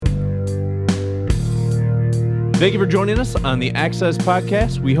Thank you for joining us on the Access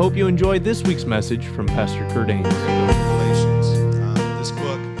Podcast. We hope you enjoyed this week's message from Pastor Kurt Ains. Galatians. This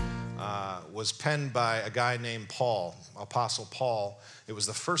book was penned by a guy named Paul, Apostle Paul. It was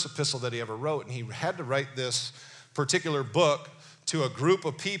the first epistle that he ever wrote, and he had to write this particular book to a group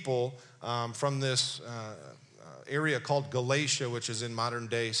of people from this area called Galatia, which is in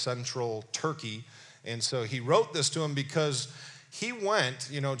modern-day central Turkey. And so he wrote this to them because he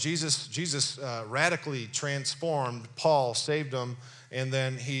went, Jesus radically transformed Paul, saved him, and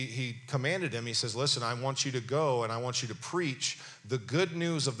then he commanded him. He says, listen, I want you to go and I want you to preach the good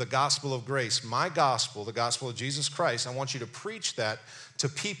news of the gospel of grace, my gospel, the gospel of Jesus Christ. I want you to preach that to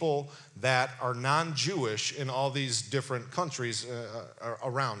people that are non-Jewish in all these different countries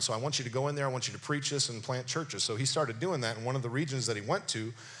around. So I want you to go in there, I want you to preach this and plant churches. So he started doing that, and one of the regions that he went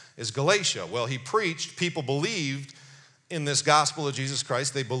to is Galatia. Well, he preached, people believed in this gospel of Jesus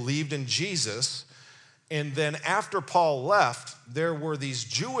Christ. They believed in Jesus. And then after Paul left, there were these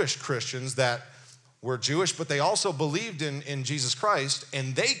Jewish Christians that were Jewish, but they also believed in Jesus Christ.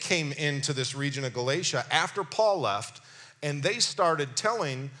 And they came into this region of Galatia after Paul left, and they started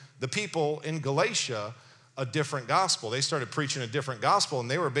telling the people in Galatia a different gospel. They started preaching a different gospel, and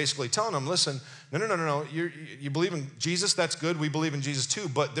they were basically telling them, listen, no. You believe in Jesus, that's good. We believe in Jesus too,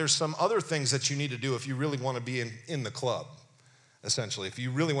 but there's some other things that you need to do if you really want to be in the club, essentially. If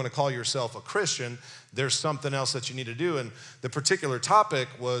you really want to call yourself a Christian, there's something else that you need to do. And the particular topic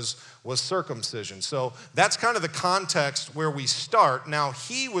was circumcision. So that's kind of the context where we start. Now,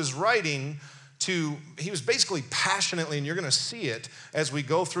 he was basically passionately, and you're going to see it as we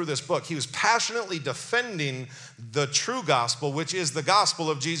go through this book, he was passionately defending the true gospel, which is the gospel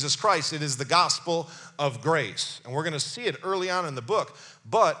of Jesus Christ. It is the gospel of grace. And we're going to see it early on in the book.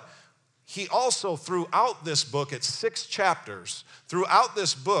 But he also, throughout this book, it's 6 chapters, throughout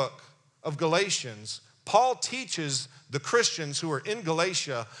this book of Galatians, Paul teaches the Christians who are in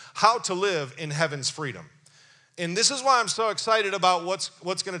Galatia how to live in heaven's freedom. And this is why I'm so excited about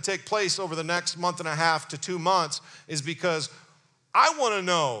what's going to take place over the next month and a half to 2 months, is because I want to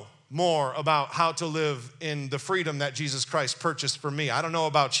know more about how to live in the freedom that Jesus Christ purchased for me. I don't know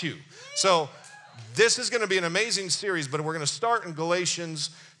about you. So this is going to be an amazing series, but we're going to start in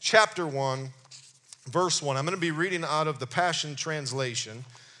Galatians chapter 1, verse 1. I'm going to be reading out of the Passion Translation.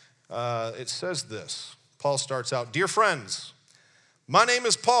 It says this. Paul starts out, "Dear friends, my name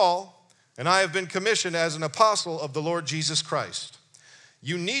is Paul, and I have been commissioned as an apostle of the Lord Jesus Christ.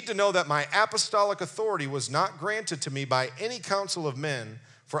 You need to know that my apostolic authority was not granted to me by any council of men,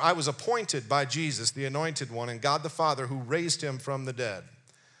 for I was appointed by Jesus, the Anointed One, and God the Father, who raised him from the dead.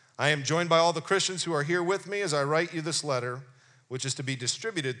 I am joined by all the Christians who are here with me as I write you this letter, which is to be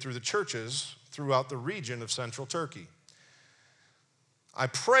distributed through the churches throughout the region of central Turkey. I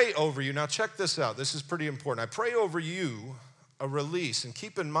pray over you," now check this out, this is pretty important. "I pray over you a release," and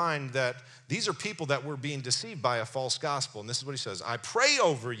keep in mind that these are people that were being deceived by a false gospel. And this is what he says, "I pray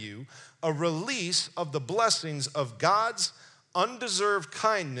over you a release of the blessings of God's undeserved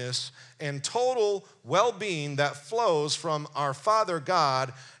kindness and total well-being that flows from our Father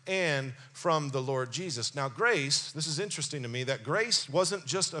God and from the Lord Jesus." Now, grace, this is interesting to me, that grace wasn't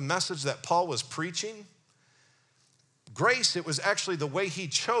just a message that Paul was preaching. Grace, it was actually the way he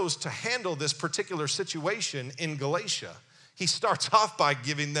chose to handle this particular situation in Galatia. He starts off by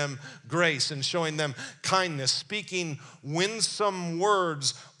giving them grace and showing them kindness, speaking winsome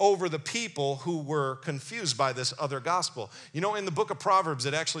words over the people who were confused by this other gospel. You know, in the book of Proverbs,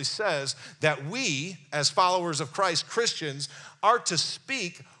 it actually says that we, as followers of Christ, Christians, are to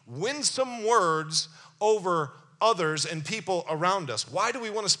speak winsome words over others and people around us. Why do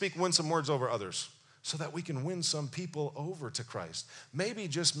we want to speak winsome words over others? So that we can win some people over to Christ. Maybe,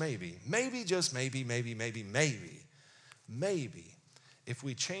 just maybe, if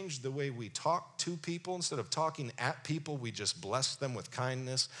we change the way we talk to people, instead of talking at people, we just blessed them with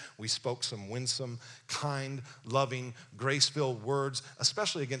kindness. We spoke some winsome, kind, loving, grace-filled words,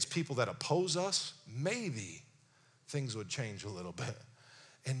 especially against people that oppose us. Maybe things would change a little bit.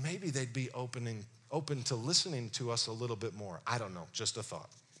 And maybe they'd be open to listening to us a little bit more. I don't know, just a thought.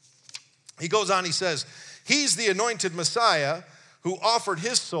 He goes on, he says, "He's the anointed Messiah who offered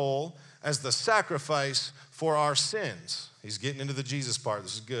his soul as the sacrifice for our sins." He's getting into the Jesus part.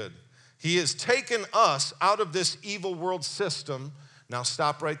 This is good. "He has taken us out of this evil world system." Now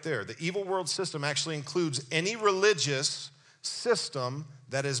stop right there. The evil world system actually includes any religious system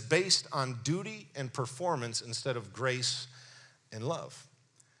that is based on duty and performance instead of grace and love.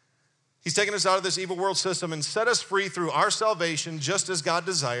 He's taken us out of this evil world system and set us free through our salvation, just as God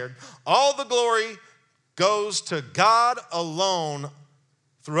desired. All the glory goes to God alone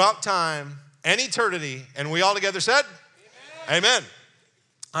throughout time and eternity. And we all together said, Amen. Amen.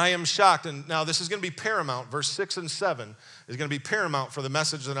 I am shocked. And now this is going to be paramount. Verse 6 and 7 is going to be paramount for the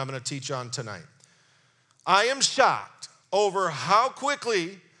message that I'm going to teach on tonight. I am shocked over how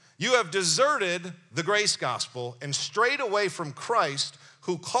quickly you have deserted the grace gospel and strayed away from Christ,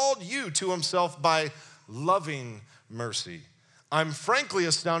 who called you to himself by loving mercy. I'm frankly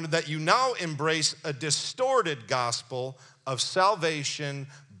astounded that you now embrace a distorted gospel of salvation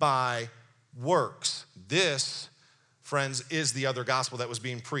by works. This, friends, is the other gospel that was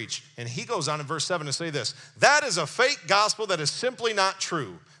being preached. And he goes on in verse 7 to say this: that is a fake gospel that is simply not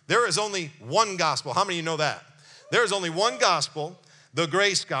true. There is only one gospel. How many of you know that? There is only one gospel, the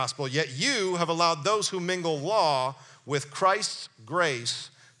grace gospel, yet you have allowed those who mingle law with Christ's grace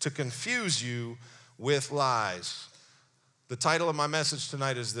to confuse you with lies. The title of my message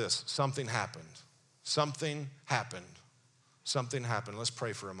tonight is this: something happened. Something happened. Something happened. Let's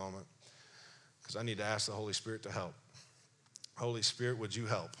pray for a moment, because I need to ask the Holy Spirit to help. Holy Spirit, would you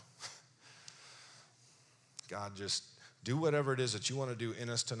help? God, just do whatever it is that you want to do in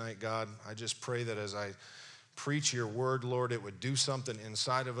us tonight, God. I just pray that as I preach your word, Lord, it would do something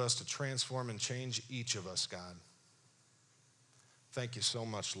inside of us to transform and change each of us, God. Thank you so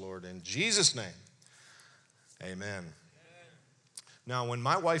much, Lord. In Jesus' name, amen. Now, when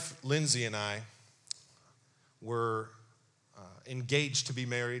my wife, Lindsay, and I were engaged to be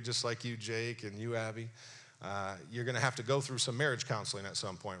married, just like you, Jake, and you, Abby, you're going to have to go through some marriage counseling at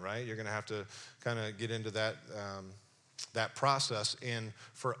some point, right? You're going to have to kind of get into that process. And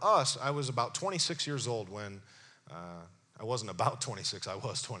for us, I was about 26 years old when, I wasn't about 26, I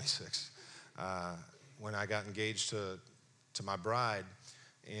was 26, when I got engaged to my bride.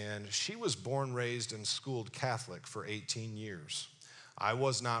 And she was born, raised, and schooled Catholic for 18 years. I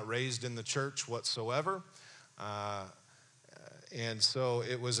was not raised in the church whatsoever. And so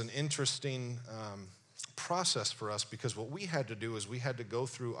it was an interesting process for us, because what we had to do is we had to go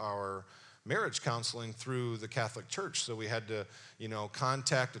through our marriage counseling through the Catholic Church. So we had to,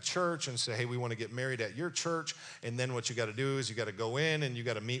 contact a church and say, hey, we want to get married at your church. And then what you got to do is you got to go in and you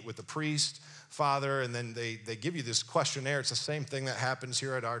got to meet with the priest, father, and then they give you this questionnaire. It's the same thing that happens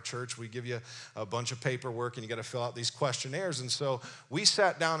here at our church. We give you a bunch of paperwork and you got to fill out these questionnaires. And so we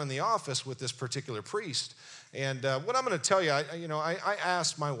sat down in the office with this particular priest. And what I'm going to tell you, I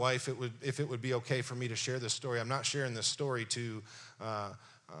asked my wife if it would be okay for me to share this story. I'm not sharing this story to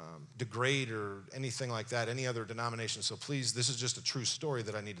degrade or anything like that, any other denomination. So please, this is just a true story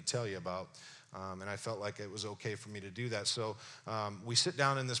that I need to tell you about. And I felt like it was okay for me to do that. So we sit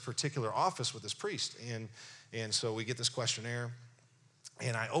down in this particular office with this priest. And so we get this questionnaire.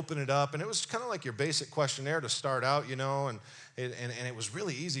 And I open it up, and it was kind of like your basic questionnaire to start out, and it was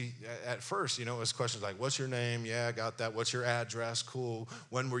really easy at first. It was questions like, what's your name? Yeah, I got that. What's your address? Cool.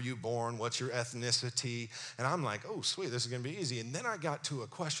 When were you born? What's your ethnicity? And I'm like, oh, sweet, this is going to be easy. And then I got to a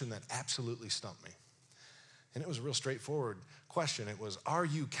question that absolutely stumped me. And it was a real straightforward question. It was, are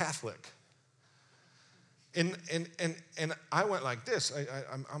you Catholic? And I went like this.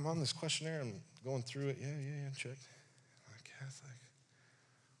 I'm on this questionnaire. I'm going through it. Yeah, check. I'm Catholic.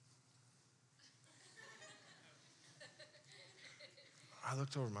 I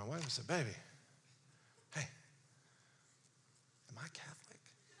looked over at my wife and said, baby, hey, am I Catholic?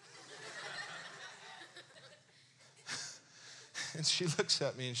 And she looks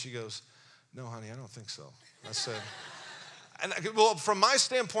at me and she goes, no, honey, I don't think so. I said, well, from my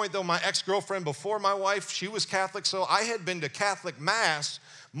standpoint, though, my ex-girlfriend before my wife, she was Catholic, so I had been to Catholic Mass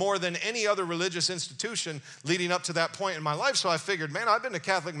more than any other religious institution leading up to that point in my life. So I figured, man, I've been to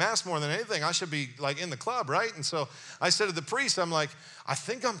Catholic Mass more than anything. I should be like in the club, right? And so I said to the priest, I'm like, I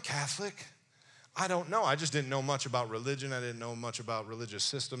think I'm Catholic. I don't know. I just didn't know much about religion. I didn't know much about religious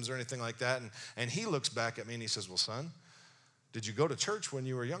systems or anything like that. And he looks back at me and he says, well, son, did you go to church when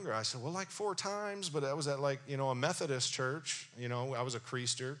you were younger? I said, well, like 4 times, but I was at a Methodist church. I was a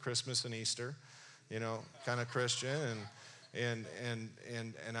creaster, Christmas and Easter, kind of Christian. And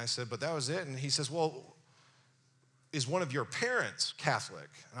I said, but that was it. And he says, well, is one of your parents Catholic?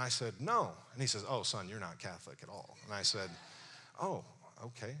 And I said, no. And he says, oh, son, you're not Catholic at all. And I said, oh,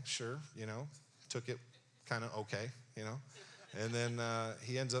 okay, sure, took it kind of okay, And then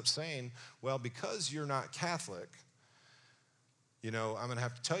he ends up saying, well, because you're not Catholic, I'm going to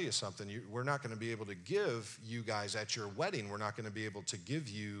have to tell you something. We're not going to be able to give you guys at your wedding, we're not going to be able to give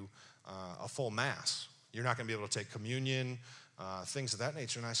you a full Mass. You're not going to be able to take communion, things of that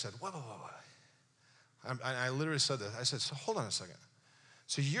nature. And I said, whoa. I literally said this. I said, so hold on a second.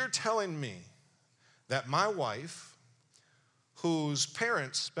 So you're telling me that my wife, whose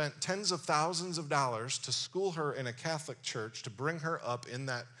parents spent tens of thousands of dollars to school her in a Catholic church, to bring her up in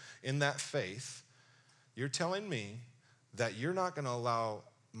that faith, you're telling me that you're not going to allow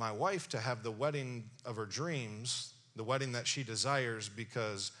my wife to have the wedding of her dreams, the wedding that she desires,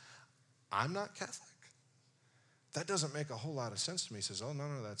 because I'm not Catholic? That doesn't make a whole lot of sense to me. He says, oh, no,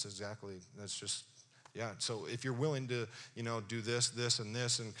 that's just, yeah. So if you're willing to, do this, and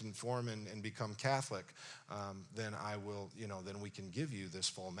this, and conform and become Catholic, then I will, then we can give you this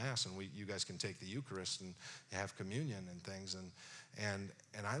full Mass, and you guys can take the Eucharist and have communion and things. And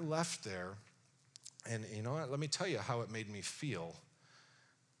I left there, and you know what? Let me tell you how it made me feel.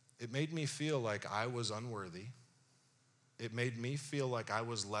 It made me feel like I was unworthy. It made me feel like I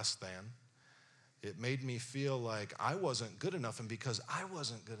was less than. It made me feel like I wasn't good enough, and because I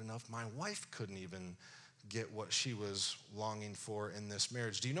wasn't good enough, my wife couldn't even get what she was longing for in this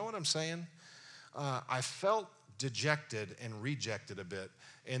marriage. Do you know what I'm saying? I felt dejected and rejected a bit,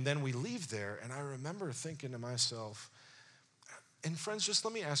 and then we leave there, and I remember thinking to myself, and friends, just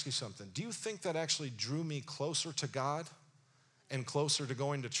let me ask you something. Do you think that actually drew me closer to God and closer to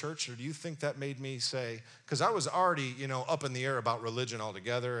going to church, or do you think that made me say, because I was already, up in the air about religion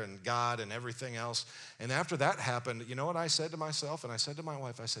altogether and God and everything else, and after that happened, you know what I said to myself, and I said to my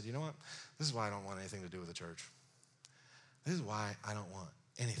wife, I said, you know what, this is why I don't want anything to do with the church. This is why I don't want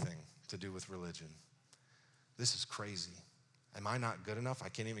anything to do with religion. This is crazy. Am I not good enough? I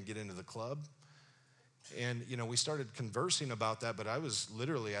can't even get into the club. And, we started conversing about that, but I was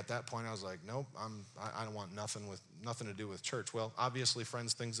literally at that point, I was like, nope, I don't want nothing to do with church. Well, obviously,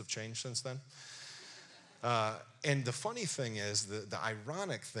 friends, things have changed since then. And the funny thing is, the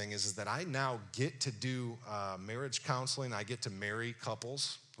ironic thing is that I now get to do marriage counseling. I get to marry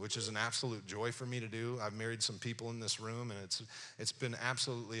couples, which is an absolute joy for me to do. I've married some people in this room, and it's been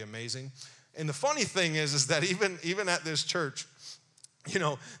absolutely amazing. And the funny thing is that even at this church,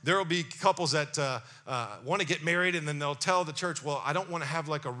 there will be couples that want to get married, and then they'll tell the church, well, I don't want to have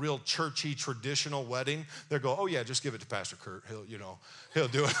like a real churchy traditional wedding. They'll go, oh yeah, just give it to Pastor Kurt. He'll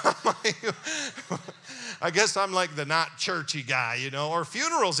do it. I guess I'm like the not churchy guy, or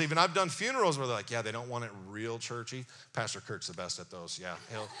funerals even. I've done funerals where they're like, yeah, they don't want it real churchy. Pastor Kurt's the best at those. Yeah,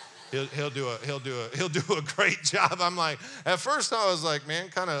 he'll do a great job. I'm like, at first I was like, man,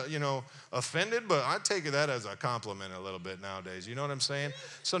 kind of, offended, but I take that as a compliment a little bit nowadays. You know what I'm saying?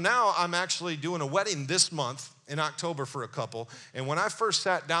 So now I'm actually doing a wedding this month in October for a couple. And when I first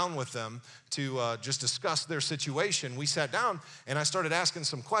sat down with them to just discuss their situation, we sat down and I started asking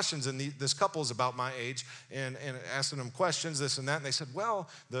some questions. And this couple is about my age, and asking them questions, this and that. And they said, well,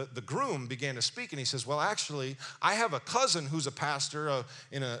 the groom began to speak, and he says, well, actually, I have a cousin who's a pastor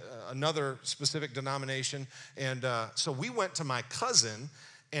in another specific denomination. And so we went to my cousin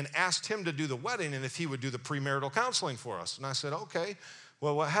and asked him to do the wedding and if he would do the premarital counseling for us. And I said, okay.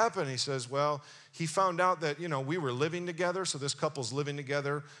 Well, what happened? He says, well, he found out that, we were living together. So this couple's living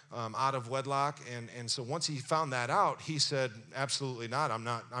together out of wedlock. And so once he found that out, he said, absolutely not.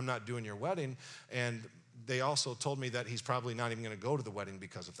 I'm not doing your wedding. And they also told me that he's probably not even going to go to the wedding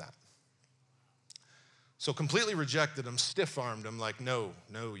because of that. So completely rejected him, stiff-armed him, like, no,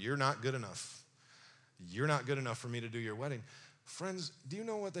 you're not good enough. You're not good enough for me to do your wedding. Friends, do you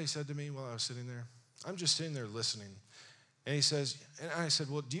know what they said to me while I was sitting there? I'm just sitting there listening. And he says, and I said,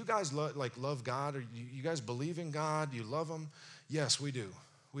 well, do you guys love God? Or you guys believe in God? Do you love him? Yes, we do.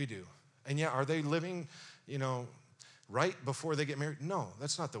 We do. And yeah, are they living, right before they get married? No,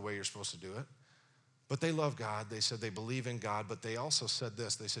 that's not the way you're supposed to do it. But they love God. They said they believe in God, but they also said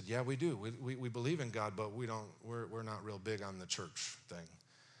this. They said, yeah, we do. We believe in God, but we're not real big on the church thing.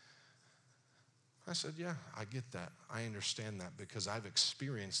 I said, yeah, I get that. I understand that because I've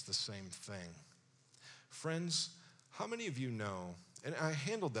experienced the same thing. Friends, how many of you know, and I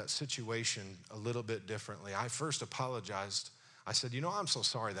handled that situation a little bit differently. I first apologized. I said, I'm so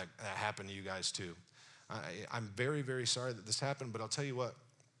sorry that happened to you guys too. I'm very, very sorry that this happened, but I'll tell you what.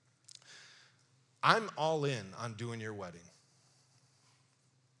 I'm all in on doing your wedding.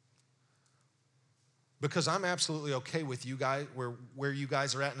 Because I'm absolutely okay with you guys, where you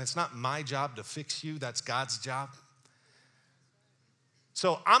guys are at, and it's not my job to fix you, that's God's job.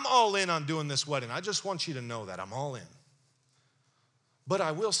 So I'm all in on doing this wedding. I just want you to know that I'm all in. But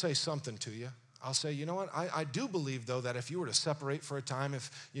I will say something to you. I'll say, you know what, I do believe, though, that if you were to separate for a time,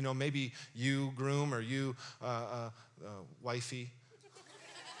 if, maybe you, groom, or you, wifey,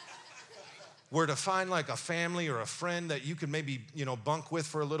 were to find like a family or a friend that you could maybe, bunk with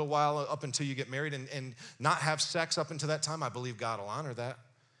for a little while up until you get married and not have sex up until that time, I believe God will honor that.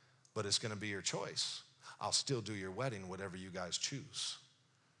 But it's going to be your choice. I'll still do your wedding, whatever you guys choose.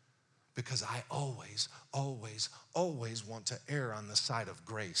 because I always, always, always want to err on the side of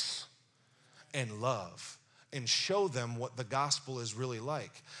grace and love and show them what the gospel is really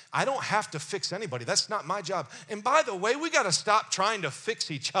like. I don't have to fix anybody. That's not my job. And by the way, we got to stop trying to fix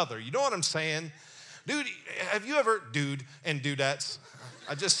each other. You know what I'm saying? Dude, have you ever, dude and dudettes,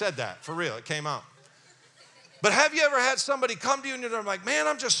 I just said that, for real, it came out. But have you ever had somebody come to you and you're like, man,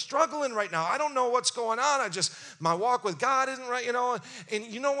 I'm just struggling right now. I don't know what's going on. My walk with God isn't right, you know. And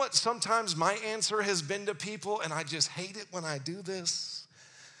you know what? Sometimes my answer has been to people, and I just hate it when I do this.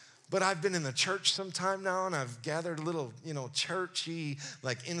 But I've been in the church some time now, and I've gathered a little, churchy,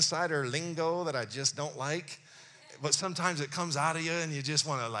 like insider lingo that I just don't like. But sometimes it comes out of you, and you just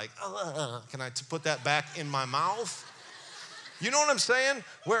want to can I put that back in my mouth? You know what I'm saying?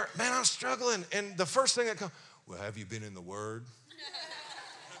 Where, man, I'm struggling. And the first thing that comes, well, have you been in the Word?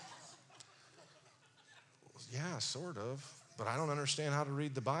 Yeah, sort of. But I don't understand how to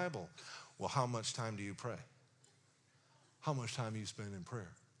read the Bible. Well, how much time do you pray? How much time do you spend in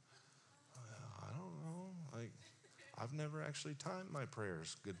prayer? I don't know. I've never actually timed my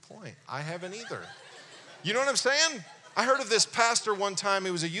prayers. Good point. I haven't either. You know what I'm saying? I heard of this pastor one time.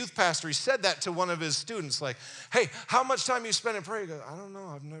 He was a youth pastor. He said that to one of his students, like, hey, how much time you spend in prayer? He goes, I don't know.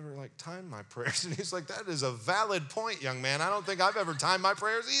 I've never, timed my prayers. And he's like, that is a valid point, young man. I don't think I've ever timed my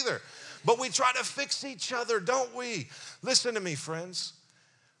prayers either. But we try to fix each other, don't we? Listen to me, friends.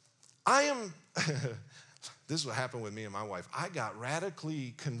 This is what happened with me and my wife. I got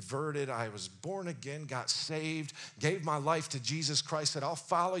radically converted. I was born again, got saved, gave my life to Jesus Christ, said, I'll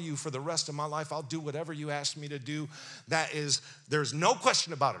follow you for the rest of my life. I'll do whatever you ask me to do. There's no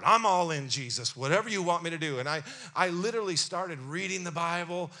question about it. I'm all in, Jesus, whatever you want me to do. And I literally started reading the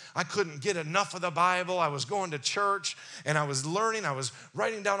Bible. I couldn't get enough of the Bible. I was going to church, and I was learning. I was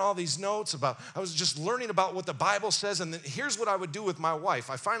writing down all these notes I was just learning about what the Bible says. And then here's what I would do with my wife.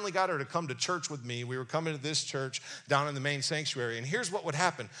 I finally got her to come to church with me. We were coming to this church down in the main sanctuary. And here's what would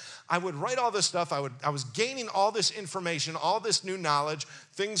happen. I would write all this stuff. I was gaining all this information, all this new knowledge.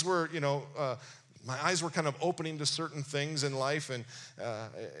 Things were, my eyes were kind of opening to certain things in life, and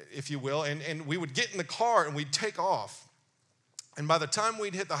if you will. And we would get in the car and we'd take off. And by the time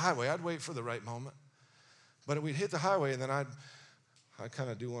we'd hit the highway, I'd wait for the right moment. But we'd hit the highway, and then I'd kind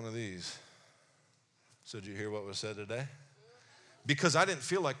of do one of these. So did you hear what was said today? Because I didn't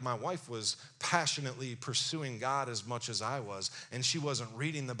feel like my wife was passionately pursuing God as much as I was, and she wasn't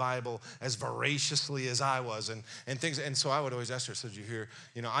reading the Bible as voraciously as I was, and things. And so I would always ask her, so did you hear?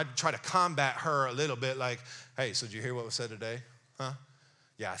 I'd try to combat her a little bit, like, hey, so did you hear what was said today? Huh?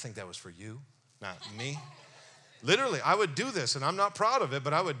 Yeah, I think that was for you, not me. Literally, I would do this, and I'm not proud of it,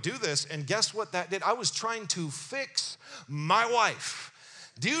 but I would do this, and guess what that did? I was trying to fix my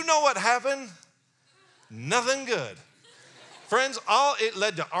wife. Do you know what happened? Nothing good. Friends, it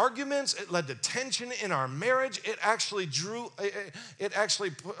led to arguments. It led to tension in our marriage. It actually put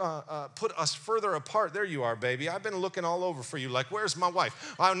us further apart. There you are, baby. I've been looking all over for you. Like, where's my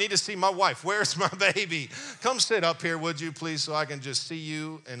wife? I need to see my wife. Where's my baby? Come sit up here, would you, please, so I can just see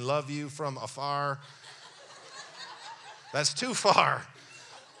you and love you from afar. That's too far.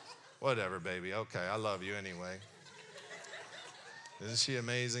 Whatever, baby. Okay, I love you anyway. Isn't she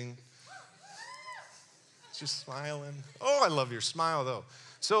amazing? Just smiling. Oh, I love your smile, though.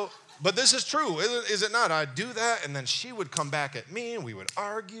 So, but this is true, is it not? I'd do that, and then she would come back at me, and we would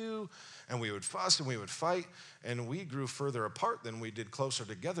argue, and we would fuss, and we would fight, and we grew further apart than we did closer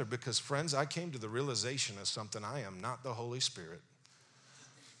together because, friends, I came to the realization of something. I am not the Holy Spirit.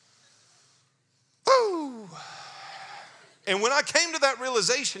 Woo! And when I came to that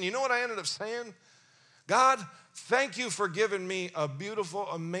realization, you know what I ended up saying? God, thank you for giving me a beautiful,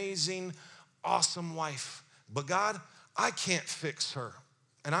 amazing, awesome wife. But God, I can't fix her.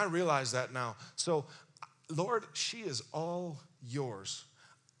 And I realize that now. So, Lord, she is all yours.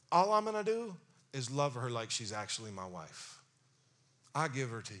 All I'm going to do is love her like she's actually my wife. I give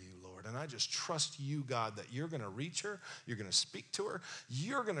her to you, Lord. And I just trust you, God, that you're going to reach her. You're going to speak to her.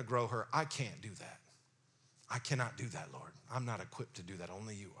 You're going to grow her. I can't do that. I cannot do that, Lord. I'm not equipped to do that.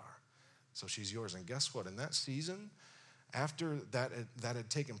 Only you are. So she's yours. And guess what? In that season, after that had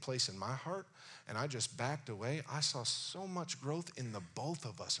taken place in my heart, and I just backed away, I saw so much growth in the both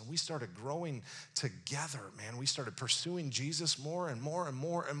of us. And we started growing together, man. We started pursuing Jesus more and more and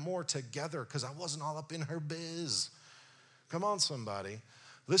more and more together because I wasn't all up in her biz. Come on, somebody.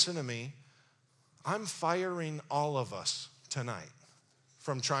 Listen to me. I'm firing all of us tonight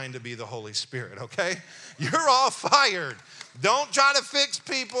from trying to be the Holy Spirit, okay? You're all fired. Don't try to fix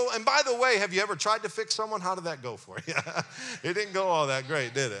people. And by the way, have you ever tried to fix someone? How did that go for you? It didn't go all that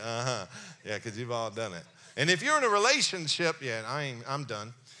great, did it? Yeah, because you've all done it. And if you're in a relationship, I'm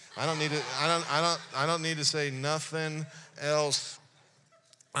done. I don't need to say nothing else.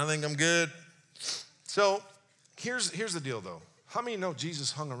 I think I'm good. So here's the deal, though. How many know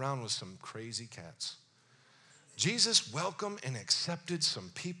Jesus hung around with some crazy cats? Jesus welcomed and accepted some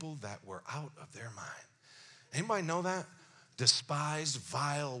people that were out of their mind. Anybody know that? Despised,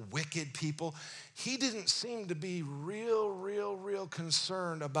 vile, wicked people. He didn't seem to be real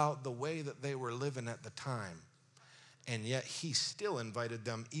concerned about the way that they were living at the time. And yet he still invited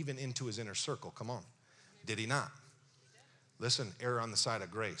them even into his inner circle. Come on. Did he not? Listen, err on the side of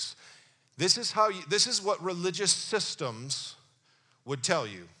grace. This is what religious systems would tell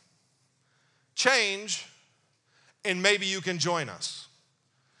you. Change, and maybe you can join us.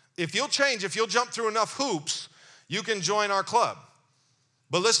 If you'll change, if you'll jump through enough hoops, you can join our club.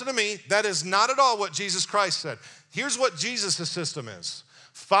 But listen to me, that is not at all what Jesus Christ said. Here's what Jesus' system is.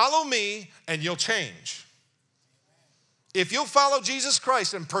 Follow me and you'll change. If you'll follow Jesus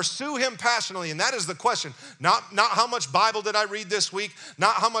Christ and pursue him passionately, and that is the question, not how much Bible did I read this week,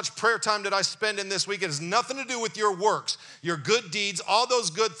 not how much prayer time did I spend in this week. It has nothing to do with your works, your good deeds, all those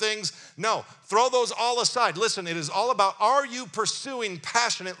good things. No, throw those all aside. Listen, it is all about, are you pursuing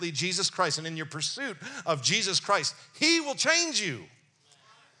passionately Jesus Christ? And in your pursuit of Jesus Christ, he will change you.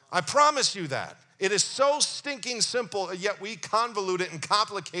 I promise you that. It is so stinking simple, yet we convolute it and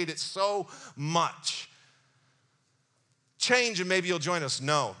complicate it so much. Change and maybe you'll join us.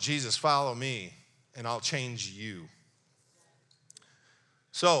 No, Jesus, follow me and I'll change you.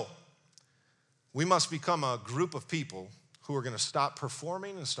 So, we must become a group of people who are going to stop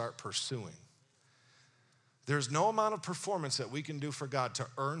performing and start pursuing. There's no amount of performance that we can do for God to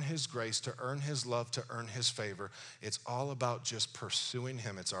earn his grace, to earn his love, to earn his favor. It's all about just pursuing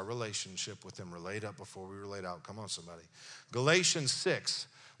him. It's our relationship with him. Relate up before we relate out. Come on, somebody. Galatians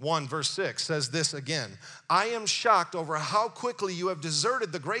 6:1 verse 6 says this again. I am shocked over how quickly you have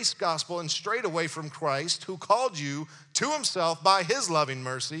deserted the grace gospel and strayed away from Christ, who called you to himself by his loving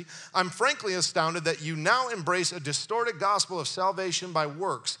mercy. I'm frankly astounded that you now embrace a distorted gospel of salvation by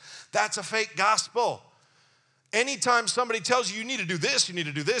works. That's a fake gospel. Anytime somebody tells you you need to do this, you need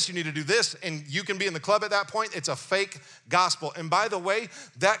to do this, you need to do this, and you can be in the club at that point, it's a fake gospel. And by the way,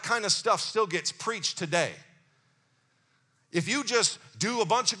 that kind of stuff still gets preached today. If you just do a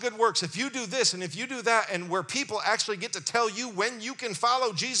bunch of good works, if you do this and if you do that, and where people actually get to tell you when you can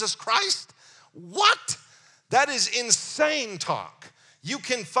follow Jesus Christ, what? That is insane talk. You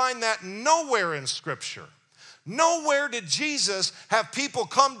can find that nowhere in Scripture. Nowhere did Jesus have people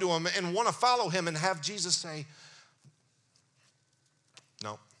come to him and want to follow him and have Jesus say,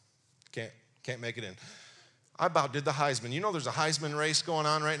 no, can't make it in. I about did the Heisman. You know there's a Heisman race going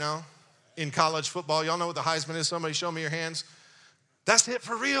on right now in college football. Y'all know what the Heisman is? Somebody show me your hands. That's it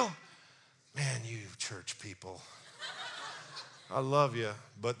for real? Man, you church people. I love you,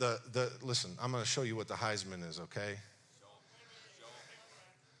 but listen, I'm going to show you what the Heisman is, okay?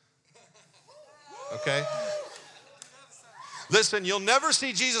 Okay? Listen, you'll never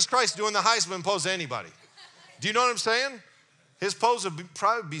see Jesus Christ doing the Heisman pose to anybody. Do you know what I'm saying? His pose would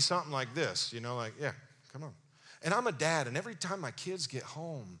probably be something like this, like, yeah, come on. And I'm a dad, and every time my kids get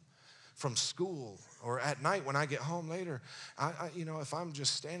home from school or at night when I get home later, I if I'm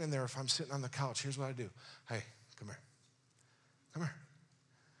just standing there, if I'm sitting on the couch, here's what I do. Hey, come here. Come here.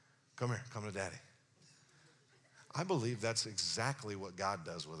 Come here. Come to Daddy. I believe that's exactly what God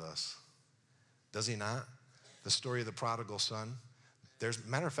does with us. Does he not? The story of the prodigal son.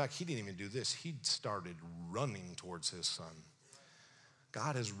 Matter of fact, he didn't even do this. He started running towards his son.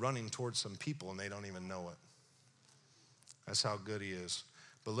 God is running towards some people and they don't even know it. That's how good he is.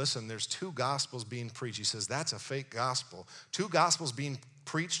 But listen, there's two gospels being preached. He says that's a fake gospel. Two gospels being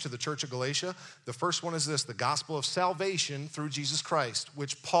preached to the church of Galatia. The first one is this, the gospel of salvation through Jesus Christ,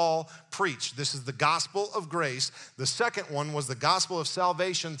 which Paul preached. This is the gospel of grace. The second one was the gospel of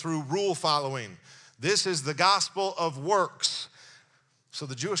salvation through rule following. This is the gospel of works. So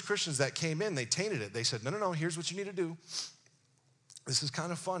the Jewish Christians that came in, they tainted it. They said, no, here's what you need to do. This is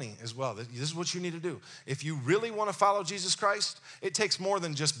kind of funny as well. This is what you need to do. If you really want to follow Jesus Christ, it takes more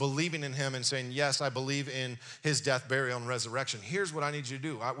than just believing in him and saying, yes, I believe in his death, burial, and resurrection. Here's what I need you to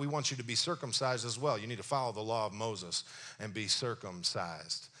do. We want you to be circumcised as well. You need to follow the law of Moses and be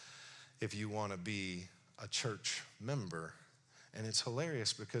circumcised if you want to be a church member. And it's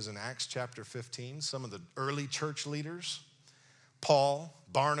hilarious because in Acts chapter 15, some of the early church leaders, Paul,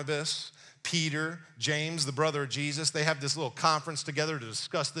 Barnabas, Peter, James, the brother of Jesus, they have this little conference together to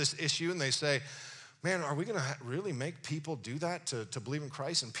discuss this issue, and they say, man, are we going to really make people do that to believe in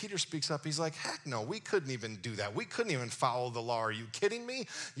Christ? And Peter speaks up. He's like, heck no, we couldn't even do that. We couldn't even follow the law. Are you kidding me?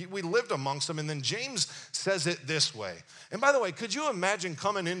 We lived amongst them. And then James says it this way. And by the way, could you imagine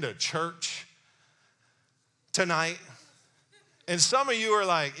coming into church tonight? And some of you are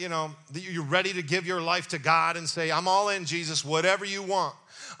like, you're ready to give your life to God and say, I'm all in, Jesus, whatever you want.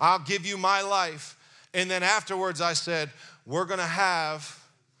 I'll give you my life. And then afterwards I said, we're going to have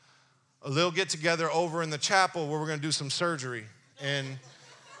a little get together over in the chapel where we're going to do some surgery and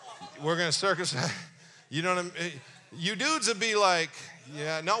we're going to circumcise. You know what I mean? You dudes would be like,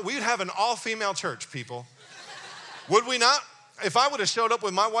 yeah, no, we'd have an all-female church, people. Would we not? If I would have showed up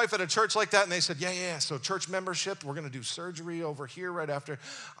with my wife at a church like that and they said, yeah, so church membership, we're going to do surgery over here right after,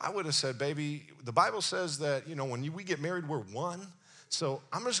 I would have said, baby, the Bible says that, when we get married, we're one. So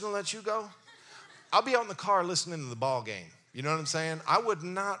I'm just going to let you go. I'll be out in the car listening to the ball game. You know what I'm saying? I would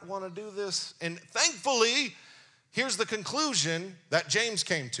not want to do this. And thankfully, here's the conclusion that James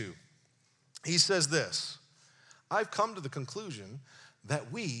came to. He says this, I've come to the conclusion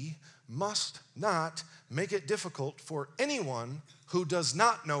that we must not make it difficult for anyone who does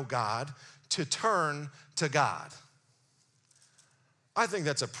not know God to turn to God. I think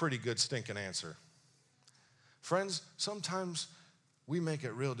that's a pretty good stinking answer. Friends, sometimes we make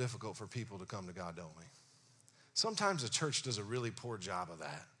it real difficult for people to come to God, don't we? Sometimes the church does a really poor job of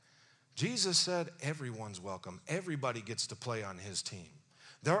that. Jesus said everyone's welcome. Everybody gets to play on his team.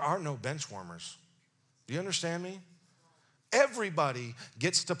 There are no bench warmers. Do you understand me? Everybody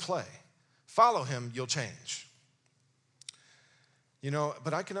gets to play. Follow him, you'll change.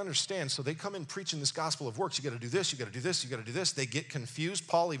 But I can understand. So they come in preaching this gospel of works. You got to do this, you got to do this, you got to do this. They get confused.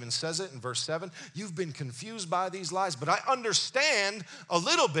 Paul even says it in verse 7. You've been confused by these lies. But I understand a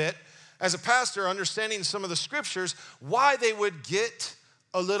little bit, as a pastor, understanding some of the scriptures, why they would get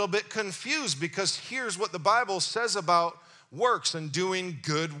a little bit confused. Because here's what the Bible says about works and doing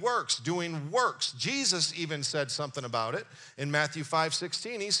good works, doing works. Jesus even said something about it in Matthew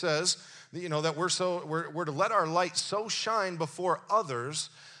 5:16. He says, that we're to let our light so shine before others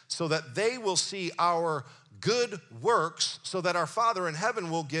so that they will see our good works, so that our Father in heaven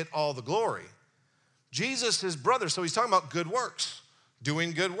will get all the glory. Jesus, his brother, so he's talking about good works,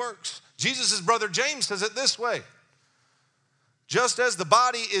 doing good works. Jesus' brother James says it this way, just as the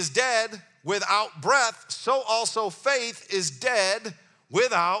body is dead without breath, so also faith is dead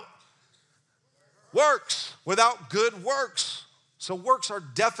without works, without good works. So works are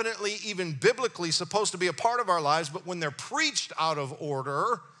definitely, even biblically, supposed to be a part of our lives, but when they're preached out of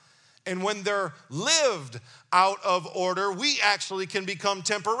order and when they're lived out of order, we actually can become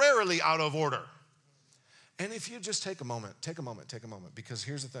temporarily out of order. And if you just take a moment, because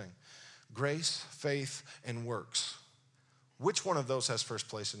here's the thing. Grace, faith, and works. Which one of those has first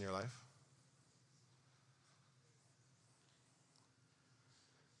place in your life?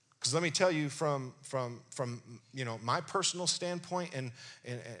 Because let me tell you from my personal standpoint, and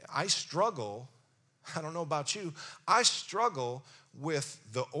I struggle, I don't know about you, I struggle with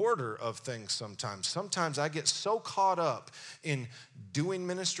the order of things sometimes. Sometimes I get so caught up in doing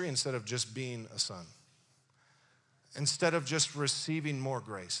ministry instead of just being a son. Instead of just receiving more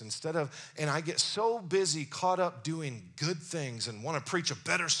grace, and I get so busy caught up doing good things and want to preach a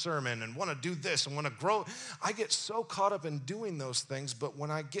better sermon and want to do this and want to grow. I get so caught up in doing those things, but when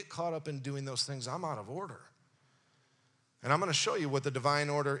I get caught up in doing those things, I'm out of order. And I'm going to show you what the divine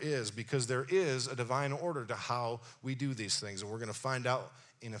order is, because there is a divine order to how we do these things. And we're going to find out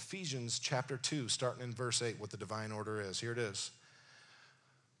in Ephesians chapter 2, starting in verse 8, what the divine order is. Here it is.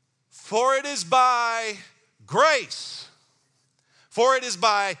 For it is by grace. For it is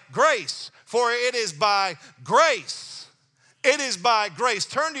by grace. For it is by grace. It is by grace.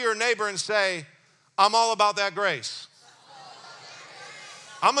 Turn to your neighbor and say, I'm all about that grace.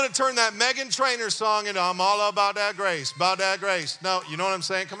 I'm going to turn that Meghan Trainor song into I'm all about that grace. About that grace. No, you know what I'm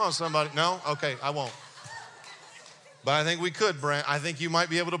saying? Come on, somebody. No? Okay, I won't. But I think we could, Brent. I think you might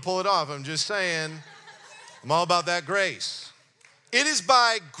be able to pull it off. I'm just saying, I'm all about that grace. It is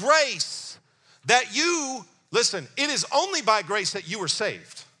by grace that you, listen, it is only by grace that you were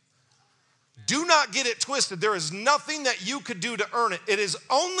saved. Do not get it twisted. There is nothing that you could do to earn it. It is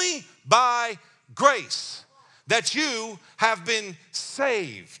only by grace that you have been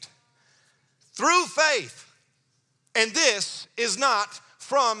saved through faith. And this is not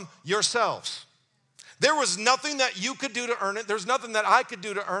from yourselves. There was nothing that you could do to earn it. There's nothing that I could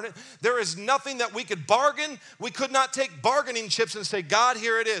do to earn it. There is nothing that we could bargain. We could not take bargaining chips and say, God,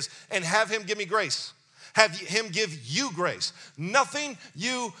 here it is, and have him give me grace. have him give you grace. Nothing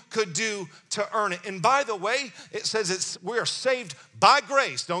you could do to earn it. And by the way, it says we are saved by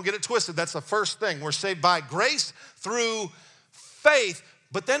grace. Don't get it twisted. That's the first thing. We're saved by grace through faith.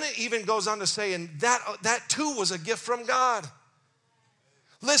 But then it even goes on to say, and that too was a gift from God.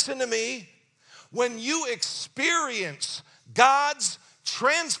 Listen to me. When you experience God's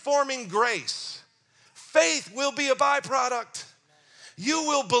transforming grace, faith will be a byproduct. You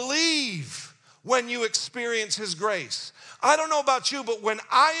will believe when you experience his grace. I don't know about you, but when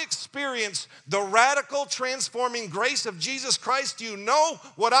I experience the radical transforming grace of Jesus Christ, you know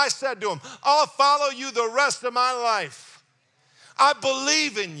what I said to him. I'll follow you the rest of my life. I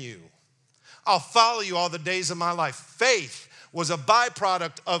believe in you. I'll follow you all the days of my life. Faith was a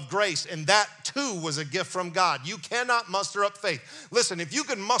byproduct of grace, and that too was a gift from God. You cannot muster up faith. Listen, if you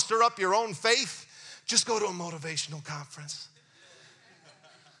can muster up your own faith, just go to a motivational conference.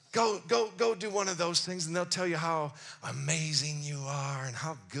 Go do one of those things, and they'll tell you how amazing you are and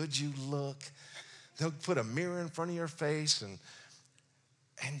how good you look. They'll put a mirror in front of your face, and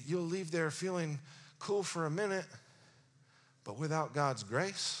you'll leave there feeling cool for a minute, but without God's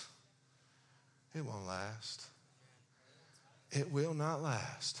grace, it won't last. It will not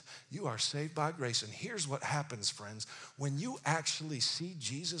last. You are saved by grace. And here's what happens, friends. When you actually see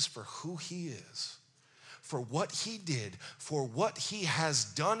Jesus for who he is, for what he did, for what he has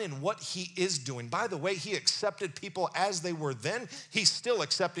done and what he is doing. By the way, he accepted people as they were then. He's still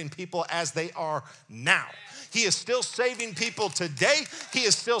accepting people as they are now. He is still saving people today. He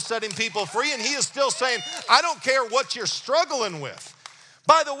is still setting people free. And he is still saying, I don't care what you're struggling with.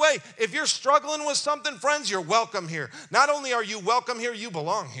 By the way, if you're struggling with something, friends, you're welcome here. Not only are you welcome here, you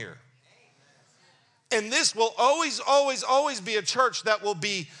belong here. And this will always, always, always be a church that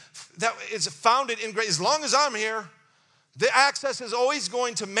is founded in grace. As long as I'm here, the access is always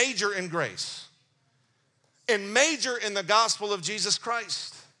going to major in grace and major in the gospel of Jesus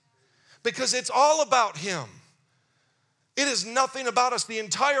Christ, because it's all about him. It is nothing about us. The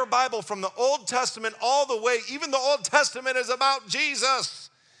entire Bible, from the Old Testament all the way, even the Old Testament is about Jesus.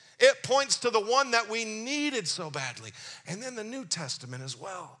 It points to the one that we needed so badly. And then the New Testament as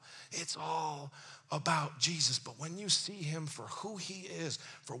well. It's all about Jesus. But when you see him for who he is,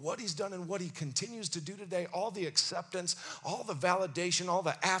 for what he's done and what he continues to do today, all the acceptance, all the validation, all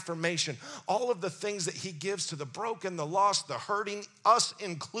the affirmation, all of the things that he gives to the broken, the lost, the hurting, us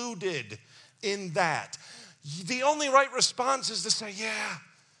included in that. The only right response is to say, yeah,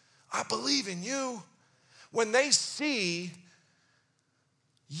 I believe in you. When they see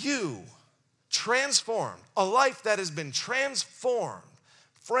you transformed, a life that has been transformed,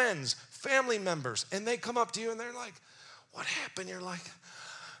 friends, family members, and they come up to you and they're like, what happened? You're like,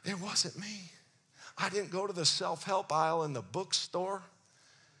 it wasn't me. I didn't go to the self-help aisle in the bookstore.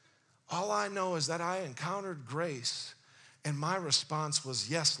 All I know is that I encountered grace, and my response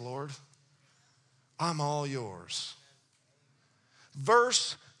was, yes, Lord. I'm all yours.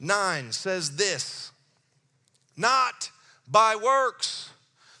 Verse 9 says this, not by works,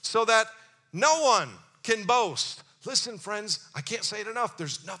 so that no one can boast. Listen, friends, I can't say it enough.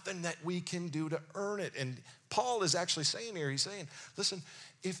 There's nothing that we can do to earn it. And Paul is actually saying here, he's saying, listen,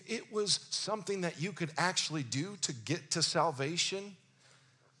 if it was something that you could actually do to get to salvation,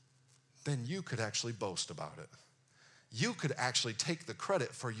 then you could actually boast about it. You could actually take the credit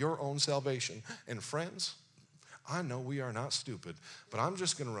for your own salvation. And friends, I know we are not stupid, but I'm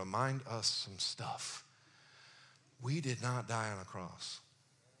just going to remind us some stuff. We did not die on a cross.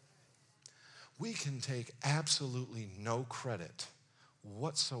 We can take absolutely no credit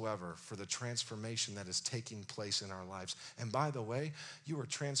whatsoever for the transformation that is taking place in our lives. And by the way, you were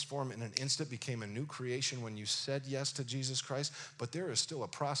transformed in an instant, became a new creation when you said yes to Jesus Christ, but there is still a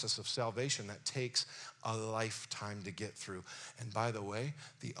process of salvation that takes a lifetime to get through. And by the way,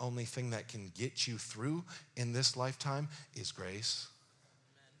 the only thing that can get you through in this lifetime is grace.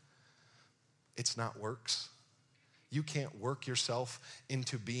 It's not works. You can't work yourself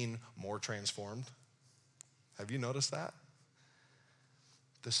into being more transformed. Have you noticed that?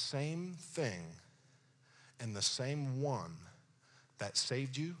 The same thing and the same one that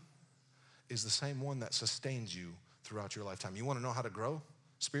saved you is the same one that sustains you throughout your lifetime. You want to know how to grow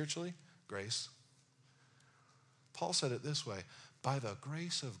spiritually? Grace. Paul said it this way, by the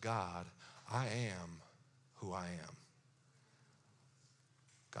grace of God, I am who I am.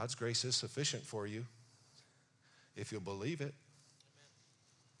 God's grace is sufficient for you if you'll believe it.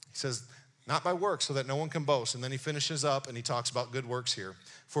 He says, not by works, so that no one can boast. And then he finishes up and he talks about good works here.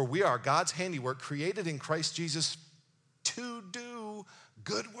 For we are God's handiwork, created in Christ Jesus to do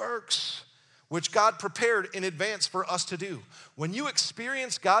good works, which God prepared in advance for us to do. When you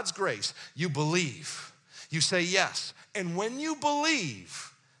experience God's grace, you believe. You say yes. And when you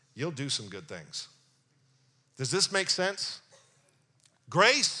believe, you'll do some good things. Does this make sense?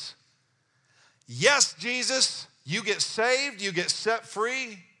 Grace. Yes, Jesus. You get saved. You get set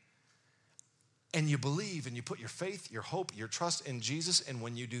free. And you believe and you put your faith, your hope, your trust in Jesus. And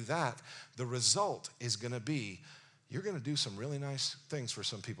when you do that, the result is going to be, you're going to do some really nice things for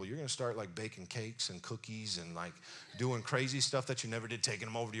some people. You're going to start like baking cakes and cookies and like doing crazy stuff that you never did, taking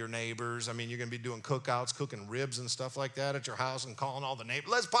them over to your neighbors. I mean, you're going to be doing cookouts, cooking ribs and stuff like that at your house and calling all the neighbors,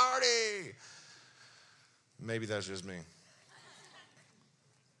 let's party. Maybe that's just me.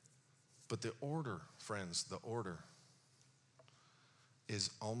 But the order, friends, the order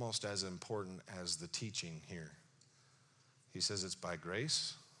is almost as important as the teaching here. He says it's by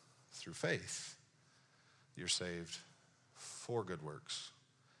grace, through faith, you're saved for good works.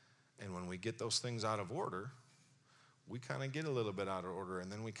 And when we get those things out of order, we kind of get a little bit out of order,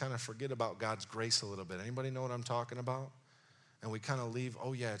 and then we kind of forget about God's grace a little bit. Anybody know what I'm talking about? And we kind of leave,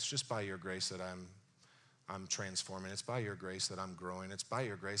 oh yeah, it's just by your grace that I'm transforming. It's by your grace that I'm growing. It's by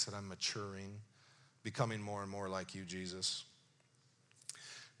your grace that I'm maturing, becoming more and more like you, Jesus.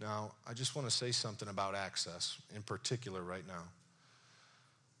 Now, I just want to say something about access in particular right now.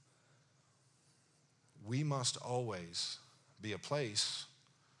 We must always be a place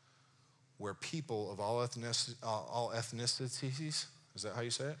where people of all ethnicities, is that how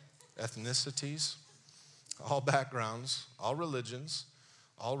you say it? Ethnicities, all backgrounds, all religions,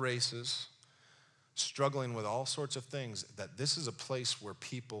 all races, struggling with all sorts of things, that this is a place where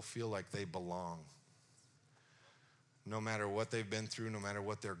people feel like they belong. No matter what they've been through, no matter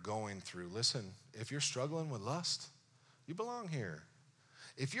what they're going through. Listen, if you're struggling with lust, you belong here.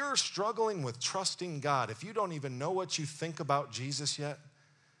 If you're struggling with trusting God, if you don't even know what you think about Jesus yet,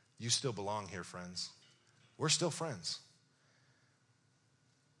 you still belong here, friends. We're still friends.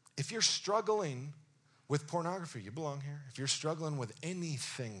 If you're struggling with pornography, you belong here. If you're struggling with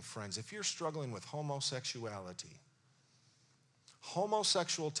anything, friends, if you're struggling with homosexuality,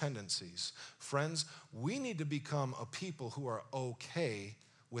 homosexual tendencies, friends, we need to become a people who are okay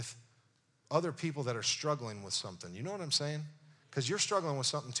with other people that are struggling with something. You know what I'm saying? Because you're struggling with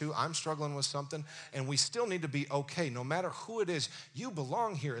something too, I'm struggling with something, and we still need to be okay. No matter who it is, you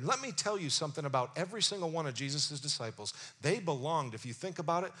belong here. And let me tell you something about every single one of Jesus' disciples. They belonged. If you think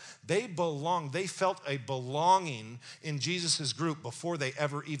about it, they belonged. They felt a belonging in Jesus' group before they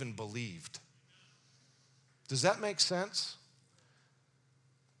ever even believed. Does that make sense?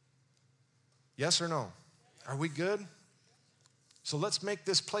 Yes or no? Are we good? So let's make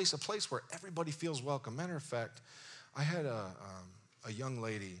this place a place where everybody feels welcome. Matter of fact, I had a young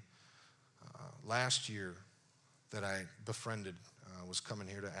lady last year that I befriended, was coming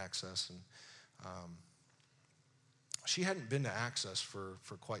here to Access, and she hadn't been to Access for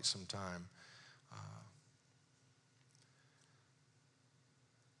quite some time.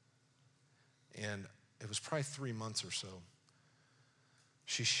 And it was probably 3 months or so.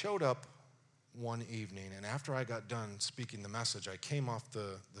 She showed up one evening, and after I got done speaking the message, I came off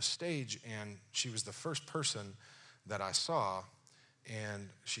the stage, and she was the first person that I saw, and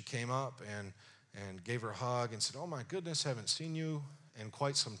she came up and gave her a hug and said, oh my goodness, haven't seen you in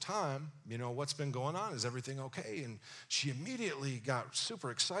quite some time. You know, what's been going on? Is everything okay? And she immediately got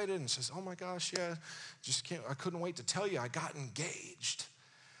super excited and says, oh my gosh, yeah, I couldn't wait to tell you I got engaged.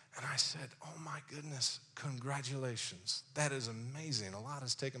 And I said, oh my goodness, congratulations. That is amazing. A lot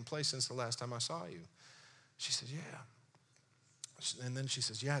has taken place since the last time I saw you. She said, yeah. And then she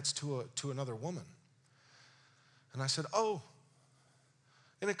says, yeah, it's to another woman. And I said, oh.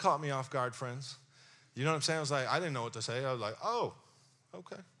 And it caught me off guard, friends. You know what I'm saying? I didn't know what to say. I was like, oh,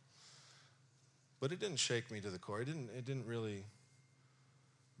 okay. But it didn't shake me to the core. It didn't really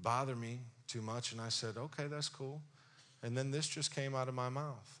bother me too much. And I said, okay, that's cool. And then this just came out of my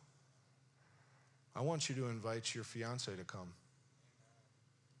mouth. I want you to invite your fiance to come.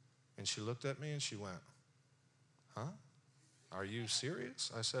 And she looked at me and she went, huh? Are you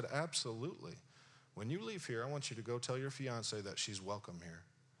serious? I said, absolutely. When you leave here, I want you to go tell your fiance that she's welcome here.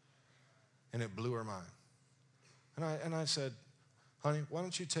 And it blew her mind. And I said, honey, why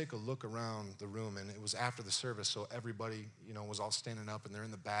don't you take a look around the room? And it was after the service, so everybody, was all standing up, and they're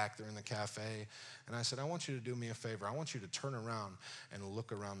in the back, they're in the cafe. And I said, I want you to do me a favor. I want you to turn around and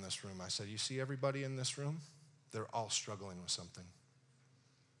look around this room. I said, you see everybody in this room? They're all struggling with something.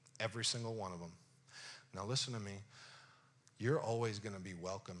 Every single one of them. Now listen to me. You're always going to be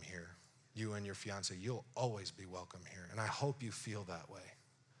welcome here. You and your fiance, you'll always be welcome here. And I hope you feel that way.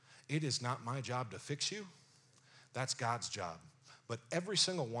 It is not my job to fix you. That's God's job. But every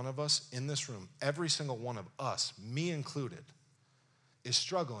single one of us in this room, every single one of us, me included, is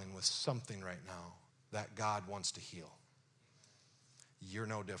struggling with something right now. that God wants to heal. You're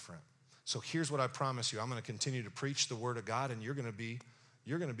no different. So here's what I promise you. I'm going to continue to preach the word of God, and you're going to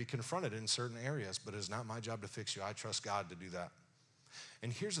be confronted in certain areas, but it's not my job to fix you. I trust God to do that.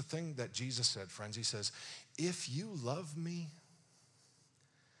 And here's the thing that Jesus said, friends. He says, if you love me,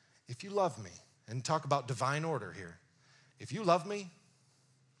 and talk about divine order here. If you love me,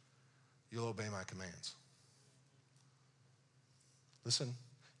 you'll obey my commands. Listen,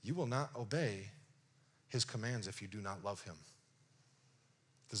 you will not obey his commands if you do not love him.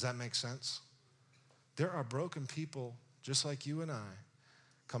 Does that make sense? There are broken people just like you and I,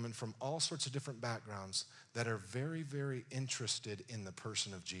 coming from all sorts of different backgrounds, that are very, very interested in the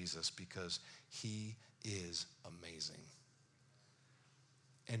person of Jesus because he is amazing.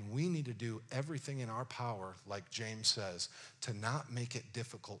 And we need to do everything in our power, like James says, to not make it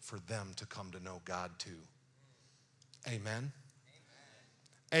difficult for them to come to know God too. Amen?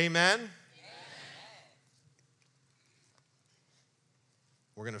 Amen? Amen?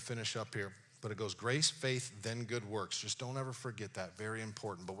 We're going to finish up here, but it goes grace, faith, then good works. Just don't ever forget that. Very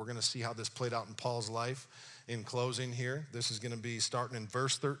important. But we're going to see how this played out in Paul's life. In closing here, this is going to be starting in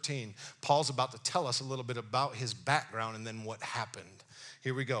verse 13. Paul's about to tell us a little bit about his background and then what happened.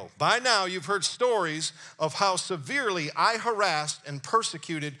 Here we go. By now, you've heard stories of how severely I harassed and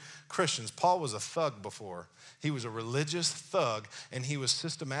persecuted Christians. Paul was a thug before. He was a religious thug, and he was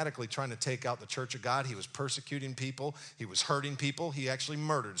systematically trying to take out the church of God. He was persecuting people. He was hurting people. He actually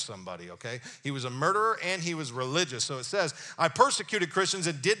murdered somebody, okay? He was a murderer, and he was religious. So it says, I persecuted Christians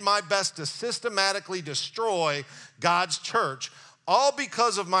and did my best to systematically destroy God's church, all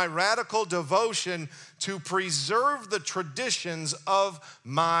because of my radical devotion to preserve the traditions of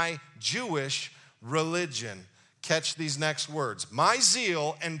my Jewish religion. Catch these next words. My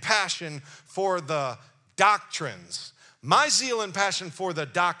zeal and passion for the doctrines. My zeal and passion for the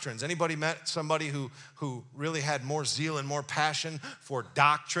doctrines. Anybody met somebody who really had more zeal and more passion for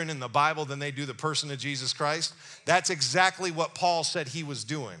doctrine in the Bible than they do the person of Jesus Christ? That's exactly what Paul said he was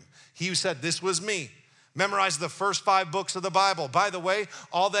doing. He said, this was me. Memorize the first 5 books of the Bible. By the way,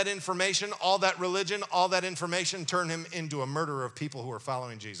 all that information, all that religion, all that information turned him into a murderer of people who are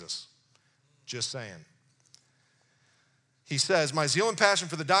following Jesus. Just saying. He says, my zeal and passion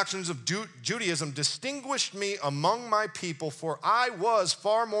for the doctrines of Judaism distinguished me among my people, for I was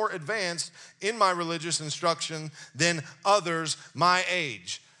far more advanced in my religious instruction than others my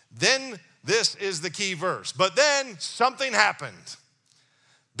age. Then, this is the key verse. But then something happened.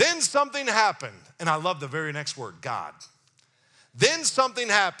 Then something happened. And I love the very next word, God. Then something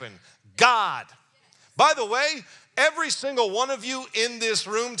happened. God. By the way, every single one of you in this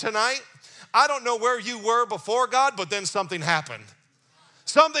room tonight, I don't know where you were before God, but then something happened.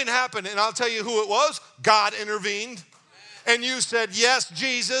 Something happened, and I'll tell you who it was. God intervened. And you said, yes,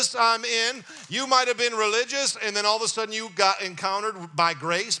 Jesus, I'm in. You might have been religious, and then all of a sudden you got encountered by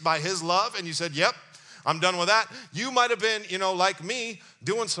grace, by his love, and you said, yep, I'm done with that. You might have been, like me,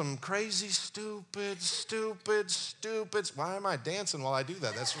 doing some crazy, stupid. Why am I dancing while I do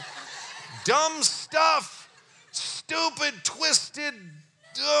that? That's dumb stuff. Stupid, twisted,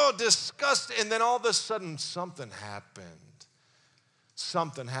 disgusting. And then all of a sudden, something happened.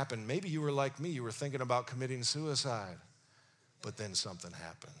 Something happened. Maybe you were like me. You were thinking about committing suicide. But then something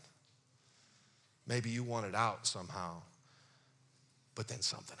happened. Maybe you wanted out somehow. But then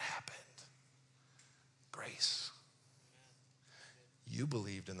something happened. Grace. You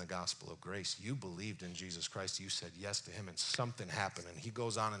believed in the gospel of grace. You believed in Jesus Christ. You said yes to him, and something happened. And he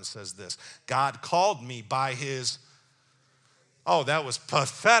goes on and says this. God called me by his... Oh, that was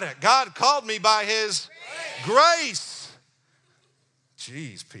pathetic. God called me by his grace.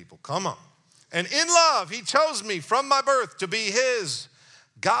 Jeez, people, come on. And in love, he chose me from my birth to be his.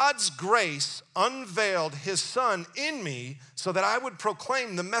 God's grace unveiled his son in me so that I would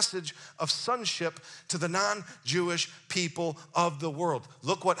proclaim the message of sonship to the non-Jewish people of the world.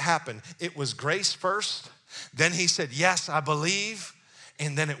 Look what happened. It was grace first. Then he said, yes, I believe.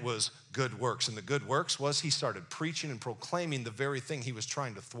 And then it was good works. And the good works was he started preaching and proclaiming the very thing he was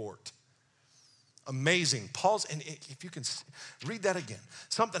trying to thwart. Amazing. And if you can read that again.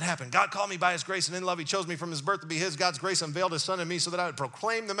 Something happened. God called me by his grace, and in love he chose me from his birth to be his. God's grace unveiled his son in me so that I would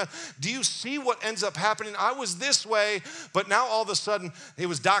proclaim the message. Do you see what ends up happening? I was this way, but now all of a sudden it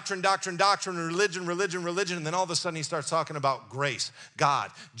was doctrine, religion. And then all of a sudden he starts talking about grace.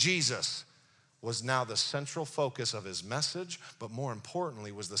 God, Jesus was now the central focus of his message, but more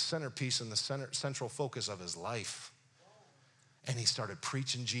importantly was the centerpiece and the central focus of his life. And he started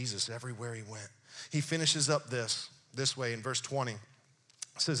preaching Jesus everywhere he went. He finishes up this way in verse 20.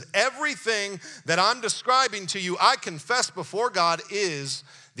 It says, everything that I'm describing to you, I confess before God is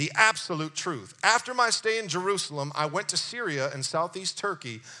the absolute truth. After my stay in Jerusalem, I went to Syria and southeast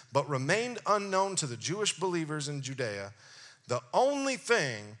Turkey, but remained unknown to the Jewish believers in Judea. The only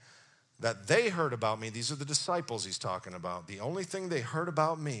thing that they heard about me, these are the disciples he's talking about, the only thing they heard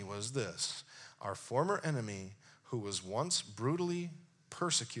about me was this: our former enemy, who was once brutally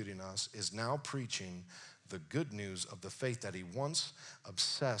persecuting us, is now preaching the good news of the faith that he was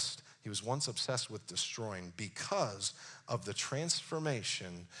once obsessed with destroying. Because of the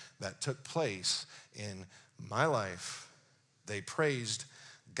transformation that took place in my life, they praised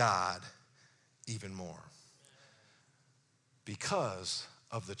God even more. Because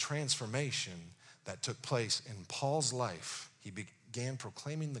of the transformation that took place in Paul's life, he began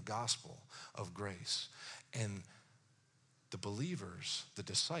proclaiming the gospel of grace. And the believers, the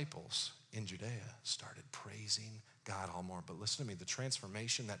disciples in Judea, started praising God all more. But listen to me, the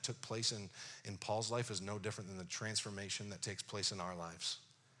transformation that took place in Paul's life is no different than the transformation that takes place in our lives.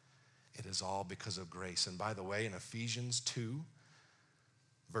 It is all because of grace. And by the way, in Ephesians 2,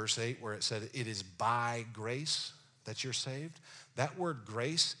 verse 8, where it said, it is by grace that you're saved, that word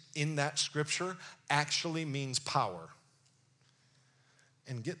grace in that scripture actually means power.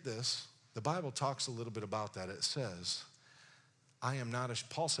 And get this, the Bible talks a little bit about that. It says,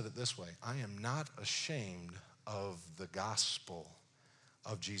 Paul said it this way, I am not ashamed of the gospel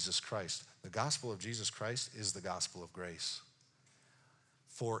of Jesus Christ. The gospel of Jesus Christ is the gospel of grace.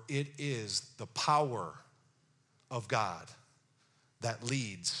 For it is the power of God that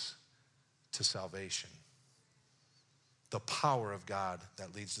leads to salvation. The power of God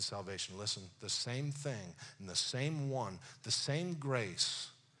that leads to salvation. Listen, the same thing and the same one, the same grace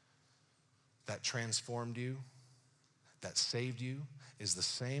that transformed you, that saved you, is the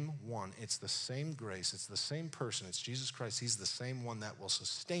same one. It's the same grace. It's the same person. It's Jesus Christ. He's the same one that will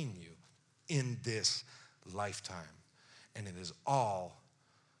sustain you in this lifetime. And it is all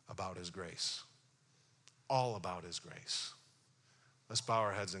about his grace. All about his grace. Let's bow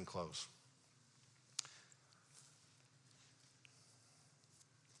our heads and close.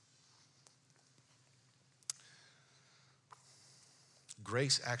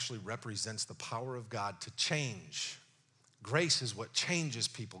 Grace actually represents the power of God to change. Grace is what changes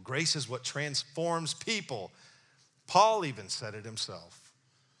people. Grace is what transforms people. Paul even said it himself.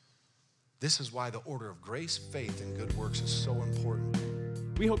 This is why the order of grace, faith, and good works is so important.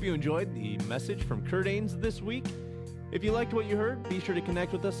 We hope you enjoyed the message from Kurt Ains this week. If you liked what you heard, be sure to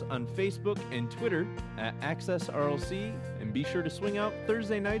connect with us on Facebook and Twitter at Access RLC, and be sure to swing out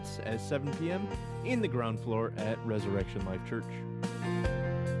Thursday nights at 7 p.m. in the ground floor at Resurrection Life Church.